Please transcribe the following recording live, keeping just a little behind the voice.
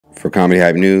For Comedy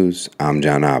Hype News, I'm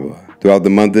John Abba. Throughout the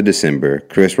month of December,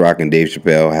 Chris Rock and Dave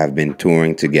Chappelle have been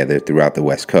touring together throughout the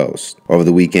West Coast. Over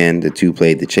the weekend, the two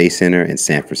played the Chase Center in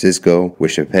San Francisco, where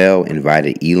Chappelle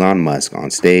invited Elon Musk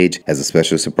on stage as a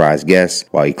special surprise guest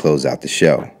while he closed out the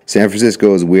show. San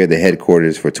Francisco is where the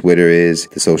headquarters for Twitter is,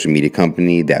 the social media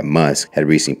company that Musk had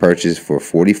recently purchased for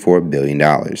 $44 billion.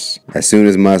 As soon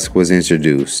as Musk was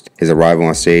introduced, his arrival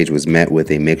on stage was met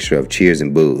with a mixture of cheers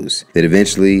and boos. Then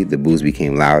eventually, the boos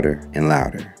became louder and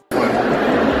louder.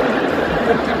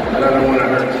 I don't want to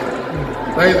hurt you.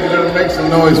 Ladies and gentlemen, make some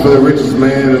noise for the richest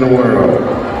man in the world.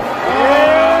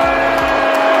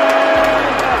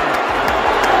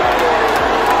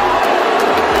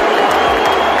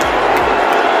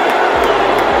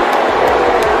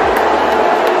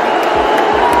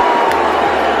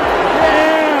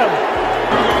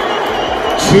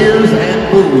 Cheers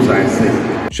and boos, I see.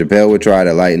 Chappelle would try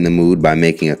to lighten the mood by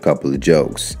making a couple of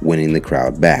jokes, winning the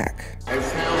crowd back. It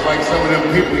sounds like some of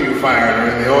them people you fired are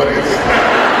in the audience.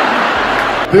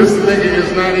 This nigga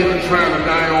is not even trying to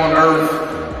die on Earth.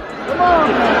 Come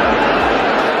on,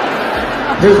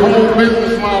 man. His whole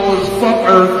business model is fuck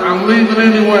Earth, I'm leaving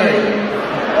anyway.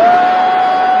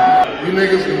 You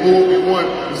niggas can move if you want.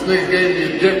 This nigga gave me a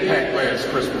jetpack last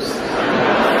Christmas.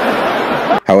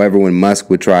 However, when Musk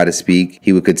would try to speak,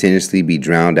 he would continuously be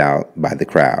drowned out by the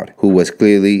crowd, who was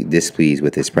clearly displeased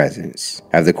with his presence.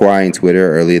 After acquiring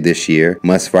Twitter earlier this year,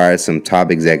 Musk fired some top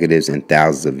executives and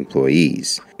thousands of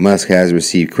employees. Musk has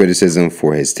received criticism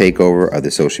for his takeover of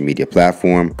the social media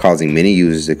platform, causing many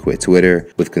users to quit Twitter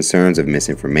with concerns of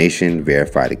misinformation,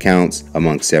 verified accounts,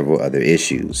 among several other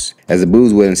issues. As the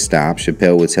boos wouldn't stop,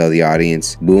 Chappelle would tell the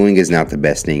audience, "Booing is not the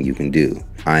best thing you can do.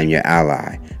 I am your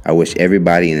ally. I wish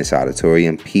everybody in this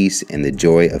auditorium peace and the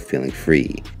joy of feeling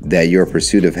free. That your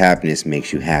pursuit of happiness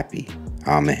makes you happy.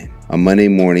 Amen." On Monday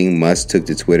morning, Musk took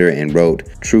to Twitter and wrote,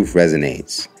 "Truth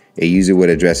resonates." A user would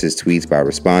address his tweets by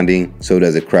responding, "So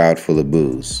does a crowd full of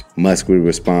boos." Musk would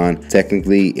respond,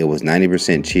 "Technically, it was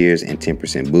 90% cheers and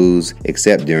 10% boos,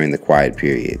 except during the quiet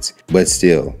periods. But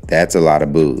still, that's a lot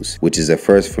of boos, which is a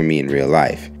first for me in real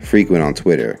life. Frequent on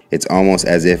Twitter. It's almost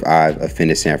as if I've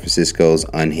offended San Francisco's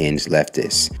unhinged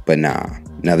leftists. But nah."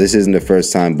 Now, this isn't the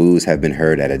first time boos have been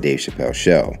heard at a Dave Chappelle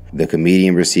show. The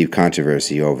comedian received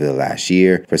controversy over the last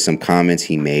year for some comments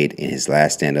he made in his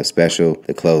last stand-up special,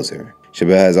 The Closer.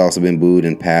 Chappelle has also been booed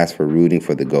in the past for rooting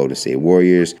for the Golden State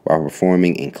Warriors while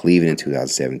performing in Cleveland in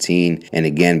 2017 and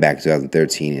again back in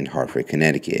 2013 in Hartford,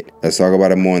 Connecticut. Let's talk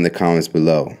about it more in the comments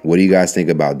below. What do you guys think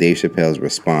about Dave Chappelle's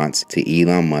response to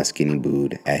Elon Musk getting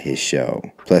booed at his show?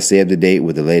 Plus, stay up to date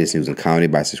with the latest news and comedy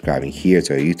by subscribing here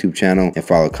to our YouTube channel and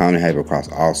follow Comedy Hype across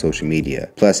all social media.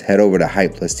 Plus, head over to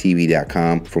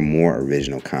hypeplustv.com for more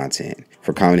original content.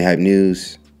 For Comedy Hype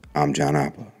News, I'm John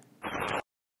Apple.